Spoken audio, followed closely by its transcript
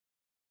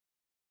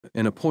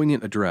In a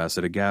poignant address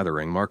at a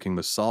gathering marking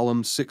the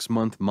solemn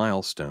 6-month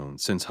milestone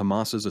since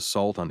Hamas's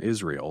assault on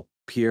Israel,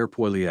 Pierre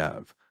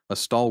Poilievre, a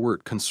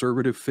stalwart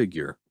conservative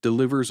figure,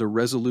 delivers a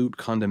resolute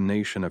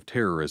condemnation of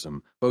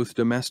terrorism, both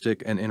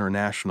domestic and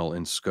international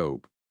in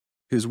scope.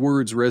 His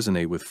words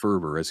resonate with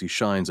fervor as he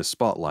shines a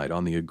spotlight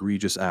on the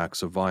egregious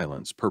acts of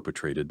violence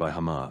perpetrated by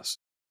Hamas.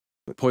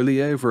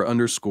 Poilievre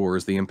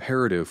underscores the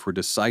imperative for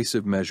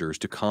decisive measures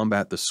to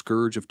combat the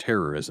scourge of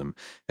terrorism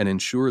and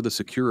ensure the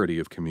security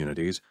of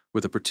communities,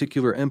 with a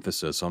particular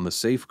emphasis on the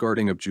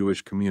safeguarding of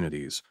Jewish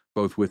communities,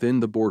 both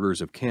within the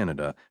borders of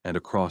Canada and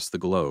across the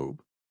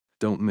globe.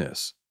 Don't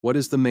miss. What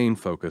is the main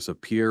focus of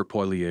Pierre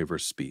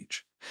Poilievre's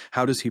speech?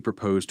 How does he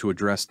propose to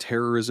address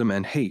terrorism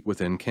and hate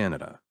within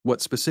Canada?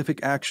 What specific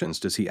actions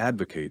does he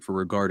advocate for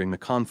regarding the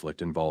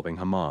conflict involving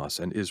Hamas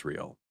and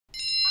Israel?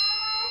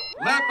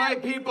 Let my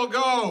people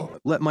go!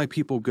 Let my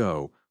people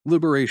go.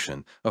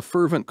 Liberation, a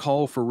fervent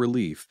call for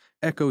relief,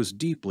 echoes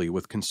deeply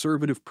with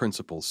conservative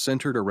principles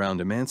centered around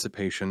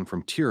emancipation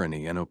from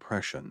tyranny and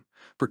oppression,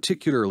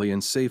 particularly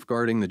in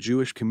safeguarding the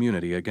Jewish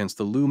community against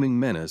the looming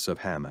menace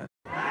of Hamas.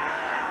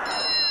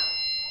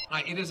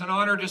 It is an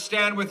honor to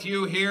stand with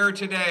you here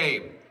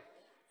today,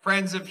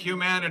 friends of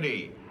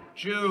humanity,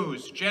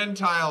 Jews,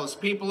 Gentiles,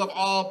 people of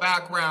all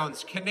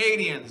backgrounds,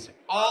 Canadians,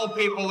 all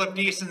people of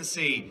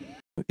decency.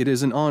 It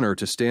is an honor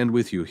to stand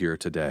with you here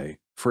today,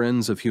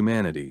 friends of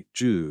humanity,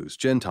 Jews,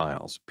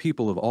 Gentiles,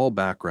 people of all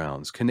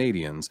backgrounds,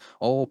 Canadians,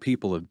 all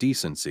people of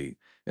decency.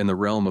 In the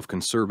realm of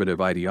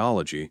conservative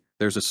ideology,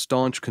 there's a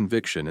staunch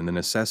conviction in the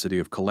necessity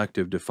of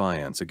collective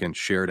defiance against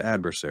shared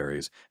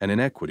adversaries and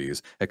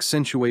inequities,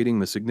 accentuating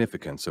the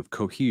significance of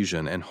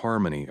cohesion and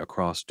harmony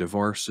across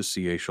diverse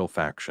societal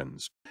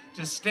factions.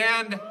 To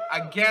stand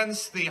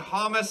against the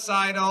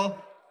homicidal,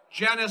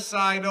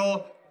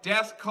 genocidal,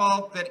 death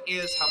cult that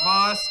is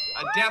Hamas,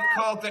 a death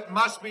cult that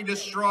must be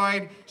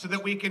destroyed so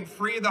that we can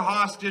free the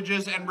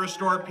hostages and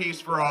restore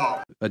peace for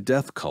all. A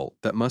death cult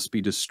that must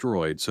be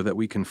destroyed so that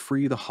we can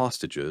free the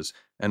hostages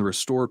and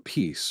restore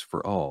peace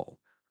for all.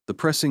 The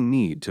pressing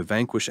need to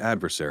vanquish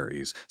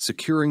adversaries,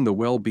 securing the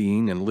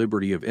well-being and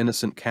liberty of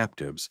innocent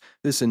captives,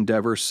 this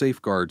endeavor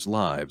safeguards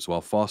lives while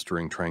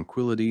fostering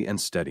tranquility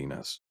and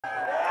steadiness.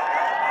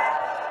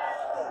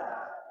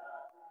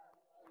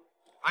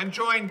 I'm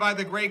joined by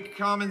the great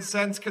common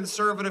sense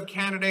conservative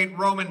candidate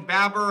Roman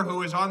Baber,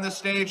 who is on the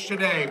stage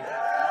today.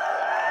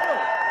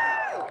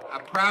 A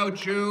proud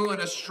Jew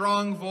and a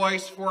strong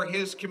voice for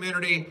his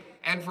community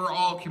and for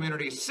all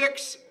communities.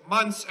 6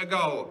 months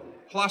ago,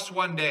 plus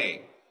 1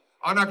 day,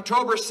 on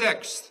October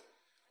 6th,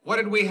 what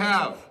did we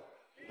have?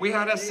 We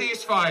had a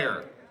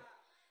ceasefire.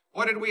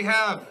 What did we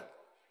have?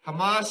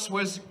 Hamas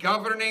was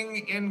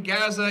governing in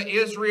Gaza.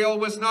 Israel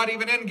was not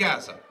even in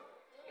Gaza.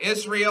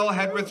 Israel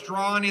had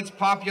withdrawn its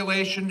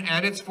population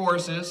and its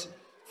forces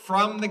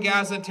from the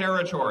Gaza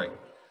territory.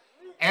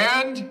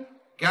 And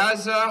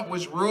Gaza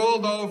was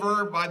ruled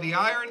over by the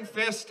iron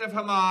fist of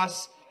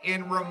Hamas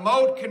in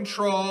remote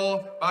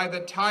control by the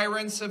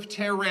tyrants of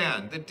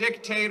Tehran, the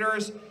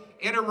dictators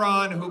in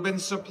Iran who've been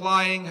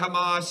supplying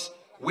Hamas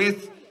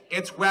with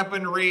its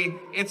weaponry,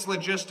 its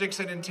logistics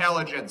and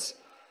intelligence.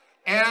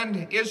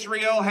 And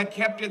Israel had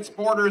kept its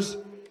borders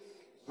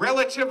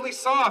relatively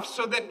soft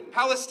so that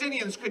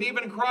Palestinians could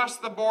even cross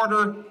the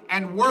border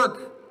and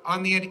work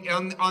on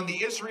the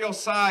Israel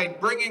side,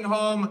 bringing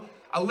home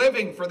a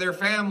living for their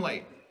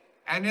family.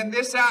 And in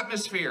this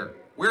atmosphere,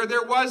 where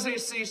there was a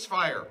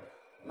ceasefire,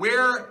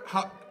 where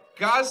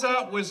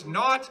Gaza was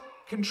not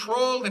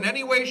controlled in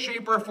any way,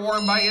 shape, or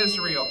form by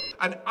Israel,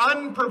 an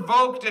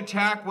unprovoked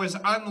attack was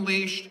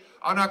unleashed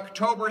on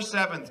October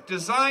 7th,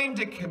 designed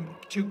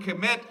to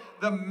commit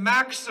the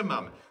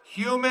maximum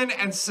human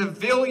and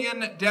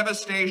civilian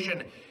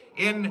devastation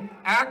in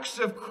acts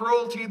of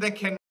cruelty that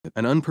can...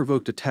 An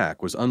unprovoked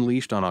attack was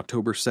unleashed on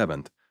October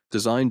 7th,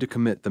 designed to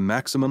commit the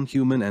maximum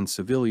human and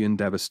civilian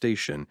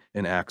devastation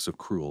in acts of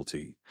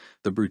cruelty.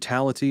 The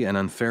brutality and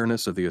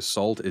unfairness of the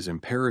assault is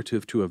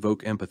imperative to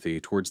evoke empathy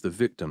towards the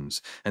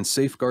victims and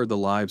safeguard the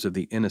lives of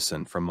the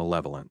innocent from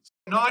malevolence.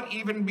 Not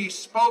even be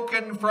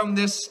spoken from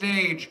this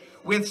stage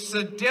with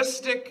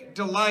sadistic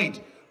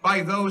delight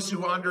by those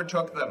who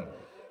undertook them.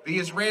 The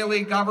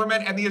Israeli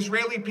government and the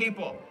Israeli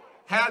people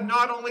had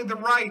not only the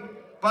right,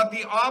 but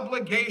the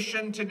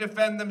obligation to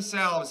defend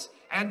themselves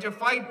and to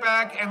fight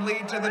back and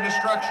lead to the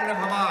destruction of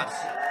Hamas.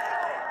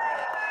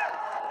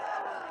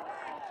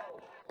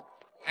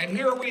 And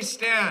here we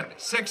stand,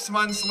 6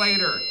 months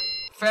later.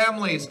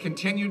 Families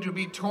continue to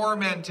be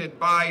tormented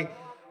by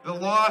the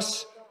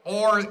loss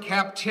or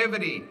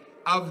captivity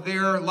of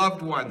their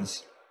loved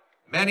ones.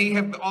 Many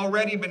have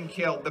already been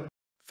killed.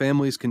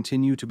 Families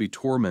continue to be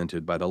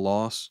tormented by the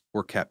loss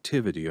or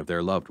captivity of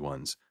their loved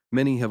ones.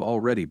 Many have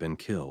already been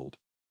killed.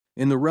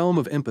 In the realm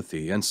of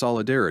empathy and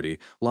solidarity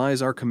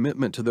lies our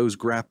commitment to those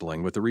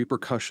grappling with the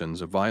repercussions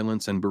of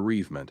violence and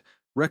bereavement,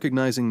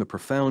 recognizing the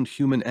profound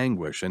human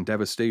anguish and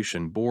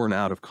devastation born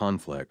out of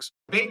conflicts.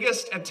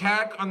 Biggest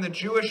attack on the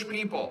Jewish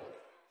people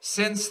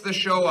since the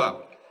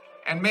Shoah.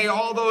 And may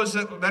all those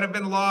that have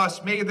been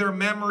lost, may their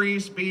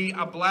memories be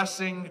a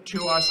blessing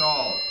to us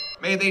all.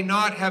 May they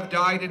not have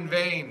died in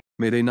vain.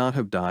 May they not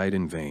have died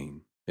in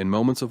vain. In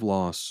moments of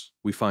loss,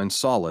 we find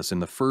solace in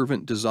the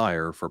fervent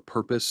desire for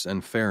purpose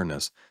and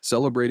fairness,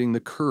 celebrating the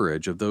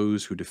courage of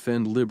those who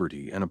defend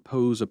liberty and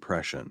oppose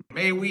oppression.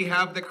 May we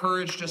have the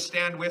courage to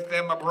stand with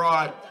them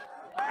abroad.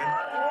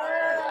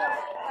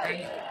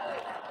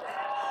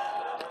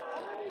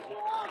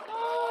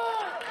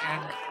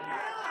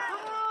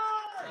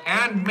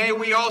 And may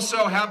we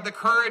also have the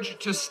courage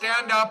to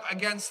stand up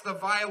against the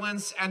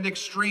violence and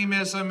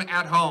extremism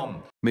at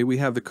home. May we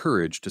have the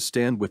courage to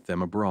stand with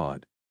them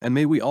abroad. And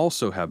may we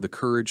also have the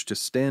courage to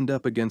stand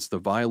up against the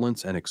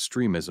violence and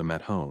extremism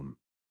at home.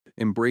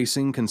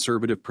 Embracing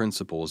conservative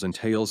principles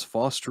entails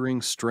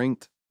fostering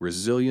strength,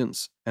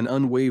 resilience, and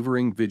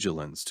unwavering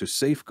vigilance to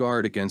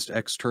safeguard against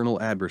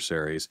external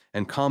adversaries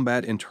and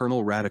combat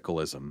internal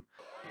radicalism.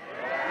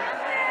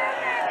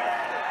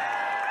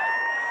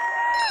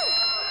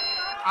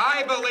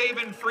 I believe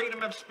in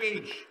freedom of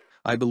speech.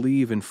 I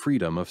believe in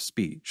freedom of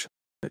speech.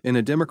 In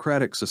a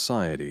democratic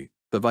society,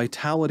 the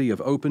vitality of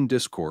open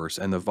discourse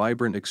and the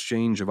vibrant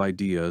exchange of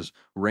ideas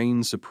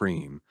reign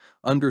supreme,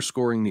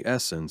 underscoring the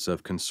essence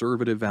of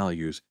conservative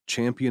values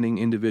championing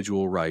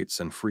individual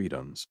rights and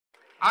freedoms.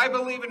 I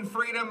believe in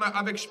freedom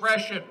of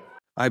expression.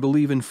 I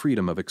believe in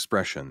freedom of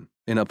expression.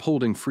 In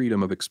upholding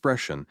freedom of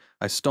expression,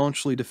 I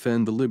staunchly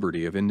defend the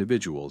liberty of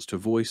individuals to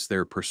voice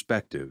their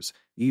perspectives,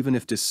 even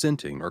if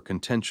dissenting or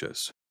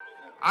contentious.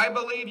 I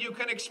believe you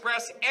can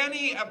express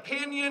any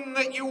opinion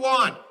that you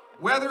want,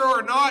 whether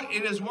or not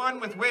it is one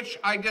with which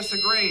I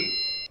disagree.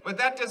 But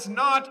that does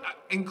not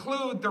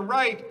include the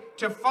right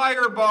to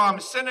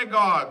firebomb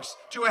synagogues,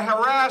 to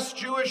harass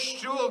Jewish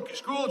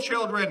school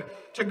children,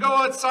 to go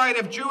outside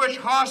of Jewish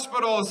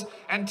hospitals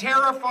and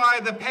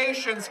terrify the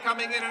patients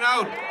coming in and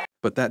out.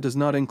 But that does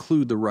not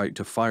include the right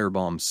to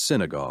firebomb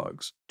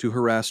synagogues, to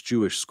harass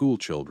Jewish school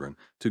children,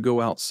 to go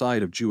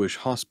outside of Jewish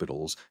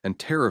hospitals and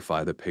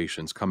terrify the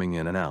patients coming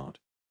in and out.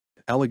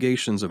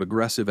 Allegations of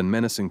aggressive and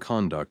menacing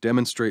conduct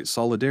demonstrate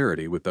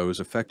solidarity with those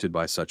affected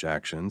by such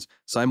actions,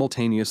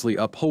 simultaneously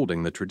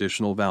upholding the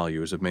traditional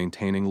values of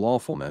maintaining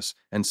lawfulness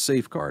and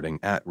safeguarding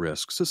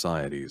at-risk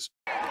societies.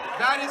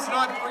 That is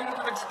not freedom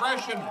of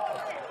expression.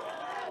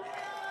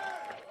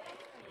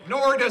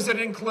 Nor does it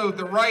include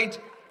the right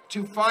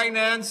to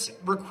finance,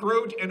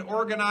 recruit, and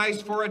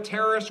organize for a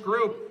terrorist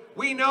group.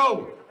 We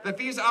know that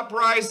these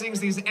uprisings,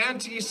 these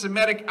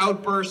anti-Semitic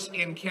outbursts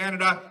in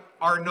Canada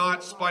are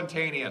not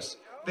spontaneous.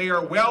 They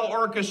are well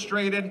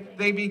orchestrated.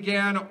 They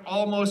began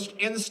almost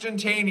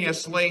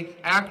instantaneously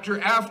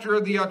after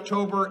the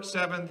October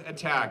 7th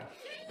attack.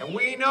 And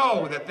we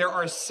know that there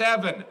are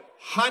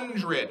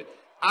 700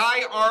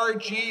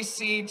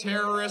 IRGC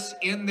terrorists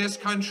in this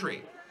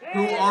country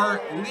who are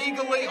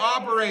legally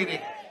operating.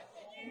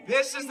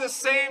 This is the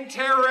same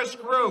terrorist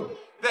group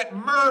that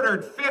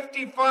murdered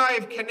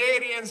 55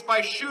 Canadians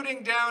by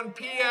shooting down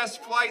PS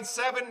Flight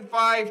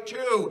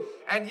 752.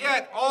 And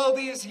yet, all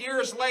these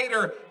years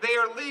later, they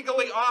are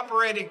legally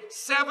operating.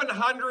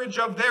 700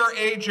 of their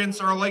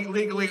agents are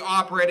legally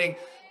operating.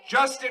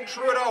 Justin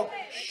Trudeau,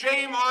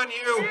 shame on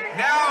you.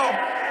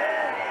 Now,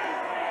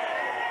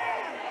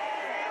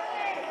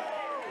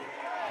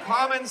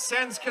 common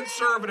sense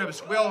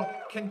conservatives will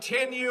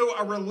continue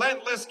a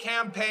relentless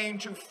campaign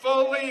to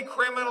fully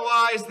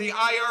criminalize the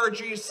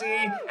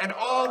IRGC and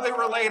all the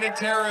related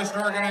terrorist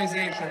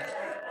organizations.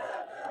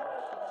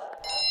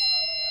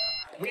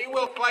 We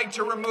will fight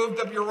to remove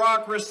the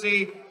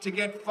bureaucracy to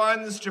get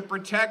funds to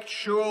protect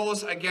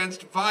shuls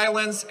against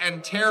violence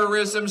and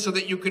terrorism so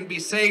that you can be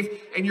safe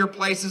in your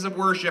places of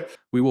worship.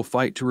 We will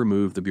fight to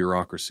remove the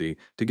bureaucracy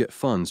to get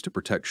funds to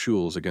protect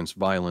shuls against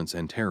violence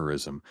and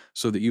terrorism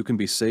so that you can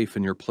be safe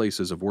in your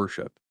places of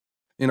worship.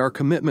 In our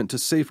commitment to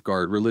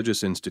safeguard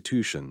religious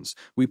institutions,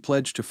 we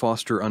pledge to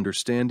foster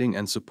understanding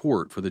and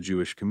support for the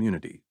Jewish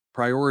community,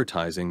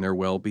 prioritizing their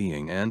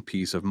well-being and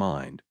peace of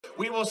mind.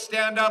 We will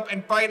stand up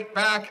and fight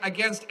back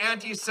against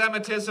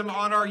anti-Semitism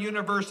on our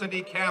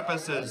university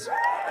campuses.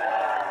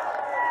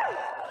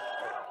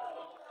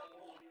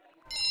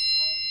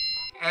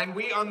 And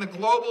we on the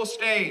global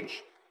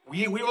stage,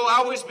 we will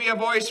always be a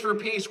voice for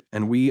peace.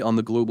 And we on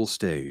the global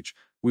stage,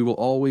 we will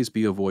always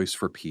be a voice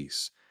for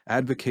peace,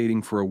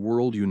 advocating for a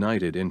world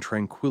united in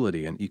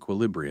tranquility and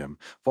equilibrium,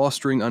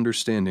 fostering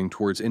understanding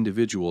towards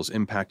individuals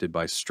impacted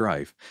by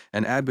strife,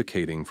 and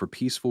advocating for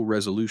peaceful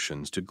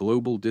resolutions to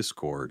global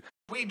discord.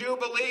 We do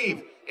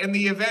believe in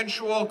the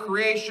eventual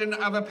creation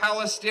of a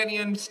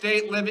Palestinian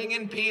state living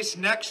in peace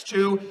next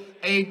to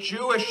a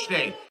Jewish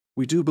state.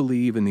 We do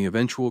believe in the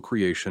eventual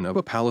creation of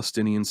a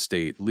Palestinian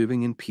state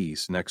living in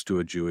peace next to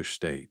a Jewish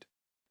state.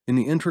 In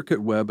the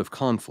intricate web of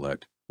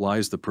conflict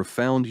lies the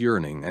profound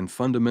yearning and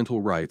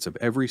fundamental rights of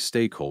every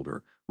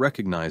stakeholder,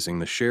 recognizing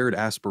the shared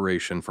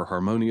aspiration for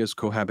harmonious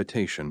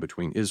cohabitation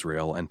between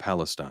Israel and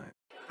Palestine.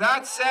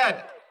 That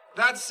said,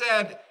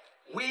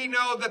 we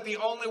know that the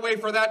only way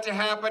for that to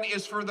happen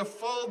is for the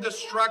full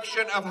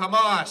destruction of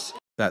Hamas.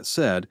 That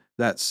said,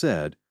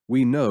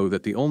 We know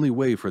that the only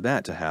way for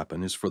that to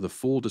happen is for the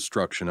full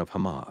destruction of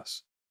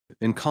Hamas.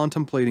 In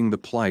contemplating the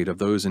plight of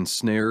those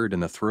ensnared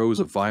in the throes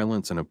of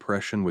violence and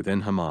oppression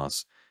within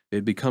Hamas,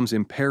 it becomes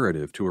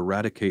imperative to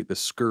eradicate the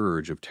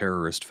scourge of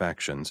terrorist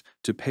factions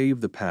to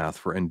pave the path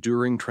for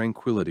enduring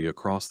tranquility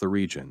across the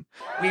region.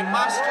 We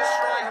must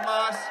destroy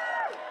Hamas.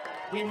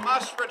 We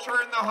must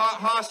return the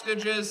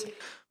hostages.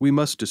 We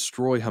must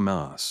destroy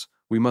Hamas.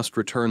 We must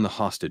return the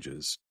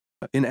hostages.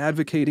 In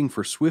advocating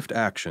for swift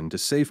action to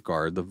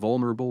safeguard the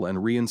vulnerable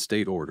and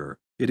reinstate order,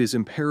 it is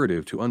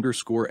imperative to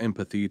underscore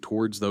empathy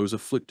towards those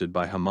afflicted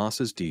by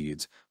Hamas's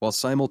deeds, while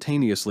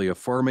simultaneously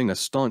affirming a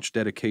staunch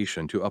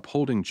dedication to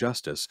upholding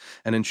justice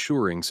and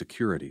ensuring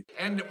security.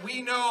 And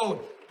we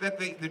know that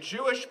the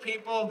Jewish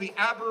people, the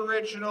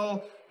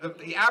Aboriginal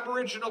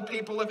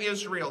people of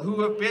Israel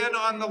who have been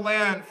on the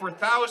land for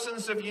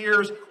thousands of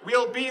years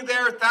will be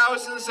there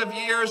thousands of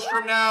years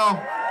from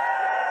now.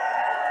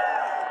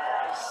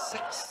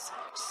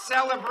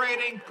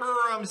 Celebrating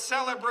Purim,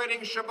 celebrating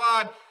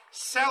Shabbat,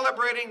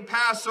 celebrating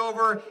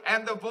Passover,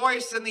 and the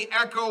voice and the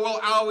echo will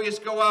always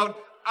go out,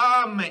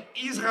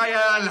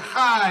 Israel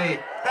Chai.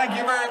 Thank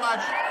you very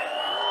much.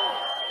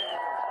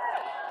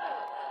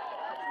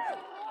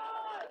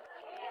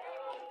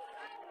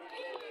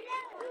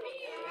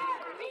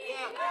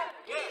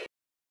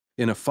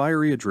 In a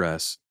fiery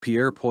address,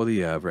 Pierre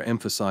Poilievre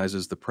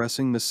emphasizes the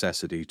pressing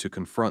necessity to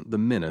confront the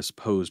menace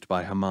posed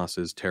by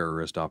Hamas's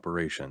terrorist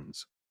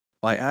operations.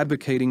 By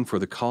advocating for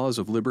the cause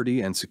of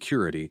liberty and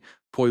security,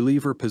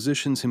 Poilievre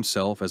positions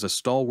himself as a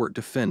stalwart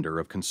defender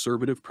of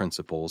conservative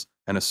principles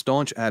and a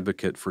staunch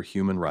advocate for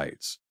human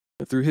rights.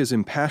 Through his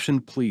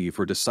impassioned plea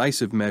for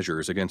decisive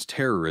measures against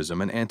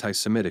terrorism and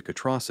anti-Semitic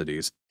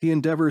atrocities, he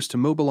endeavors to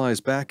mobilize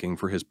backing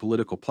for his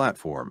political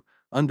platform,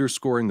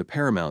 underscoring the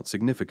paramount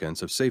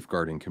significance of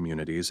safeguarding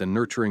communities and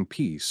nurturing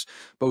peace,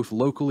 both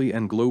locally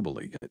and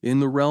globally. In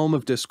the realm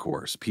of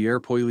discourse,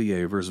 Pierre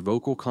Poilievre's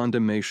vocal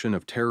condemnation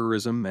of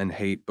terrorism and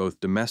hate both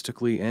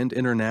domestically and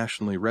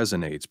internationally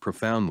resonates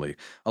profoundly,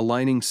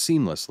 aligning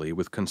seamlessly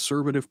with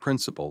conservative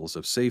principles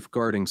of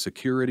safeguarding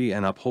security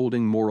and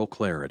upholding moral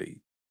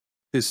clarity.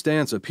 His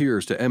stance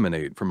appears to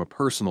emanate from a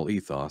personal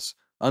ethos,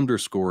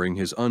 underscoring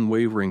his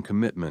unwavering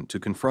commitment to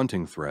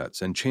confronting threats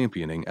and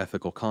championing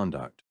ethical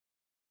conduct.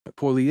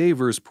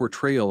 Poilievre's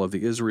portrayal of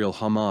the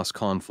Israel-Hamas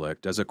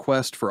conflict as a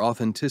quest for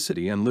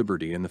authenticity and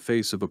liberty in the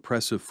face of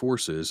oppressive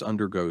forces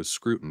undergoes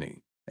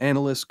scrutiny.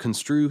 Analysts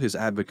construe his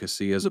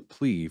advocacy as a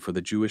plea for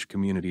the Jewish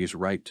community's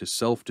right to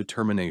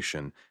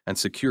self-determination and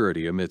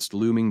security amidst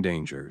looming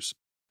dangers.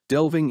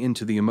 Delving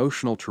into the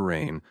emotional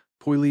terrain,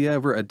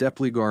 Poilievre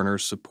adeptly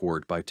garners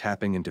support by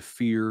tapping into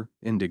fear,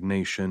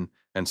 indignation,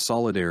 and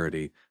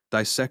solidarity,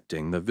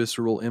 dissecting the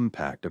visceral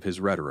impact of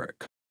his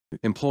rhetoric.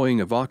 Employing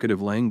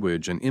evocative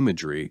language and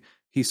imagery,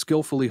 he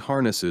skillfully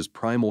harnesses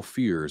primal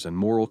fears and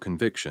moral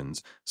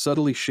convictions,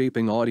 subtly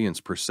shaping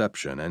audience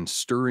perception and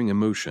stirring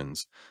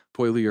emotions.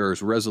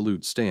 Poilievre's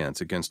resolute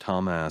stance against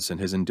Hamas and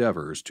his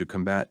endeavors to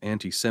combat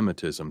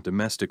anti-Semitism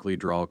domestically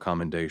draw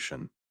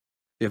commendation.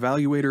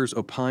 Evaluators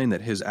opine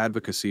that his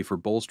advocacy for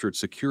bolstered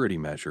security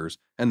measures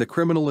and the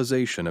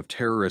criminalization of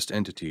terrorist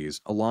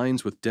entities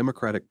aligns with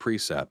democratic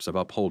precepts of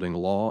upholding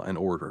law and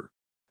order.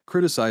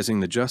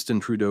 Criticizing the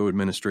Justin Trudeau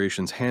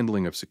administration's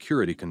handling of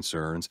security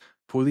concerns,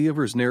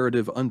 Poilievre's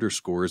narrative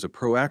underscores a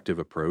proactive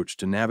approach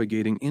to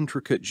navigating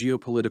intricate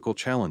geopolitical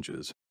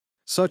challenges.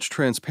 Such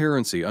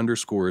transparency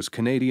underscores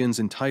Canadians'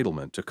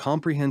 entitlement to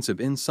comprehensive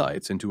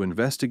insights into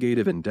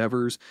investigative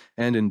endeavors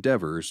and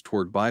endeavors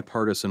toward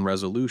bipartisan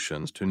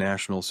resolutions to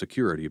national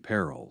security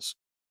perils.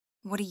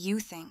 What do you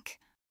think?